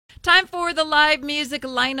Time for the live music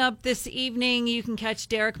lineup this evening. You can catch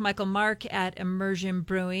Derek Michael Mark at Immersion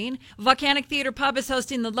Brewing. Volcanic Theater Pub is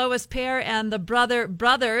hosting the Lois Pear and the Brother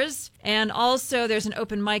Brothers. And also there's an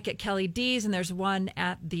open mic at Kelly D's, and there's one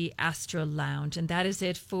at the Astra Lounge. And that is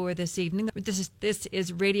it for this evening. This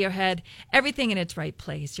is Radiohead, everything in its right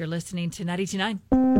place. You're listening to 92.9.